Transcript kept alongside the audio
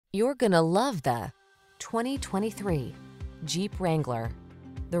You're gonna love the 2023 Jeep Wrangler.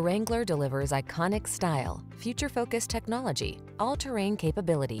 The Wrangler delivers iconic style, future-focused technology, all-terrain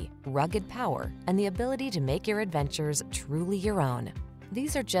capability, rugged power, and the ability to make your adventures truly your own.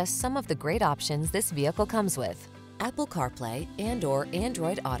 These are just some of the great options this vehicle comes with: Apple CarPlay and/or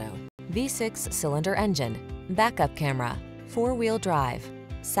Android Auto, V6 cylinder engine, backup camera, 4-wheel drive,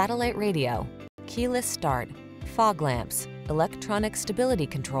 satellite radio, keyless start, fog lamps, electronic stability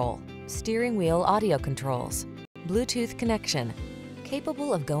control, steering wheel audio controls, Bluetooth connection,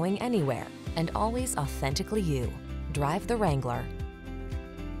 capable of going anywhere and always authentically you. Drive the Wrangler.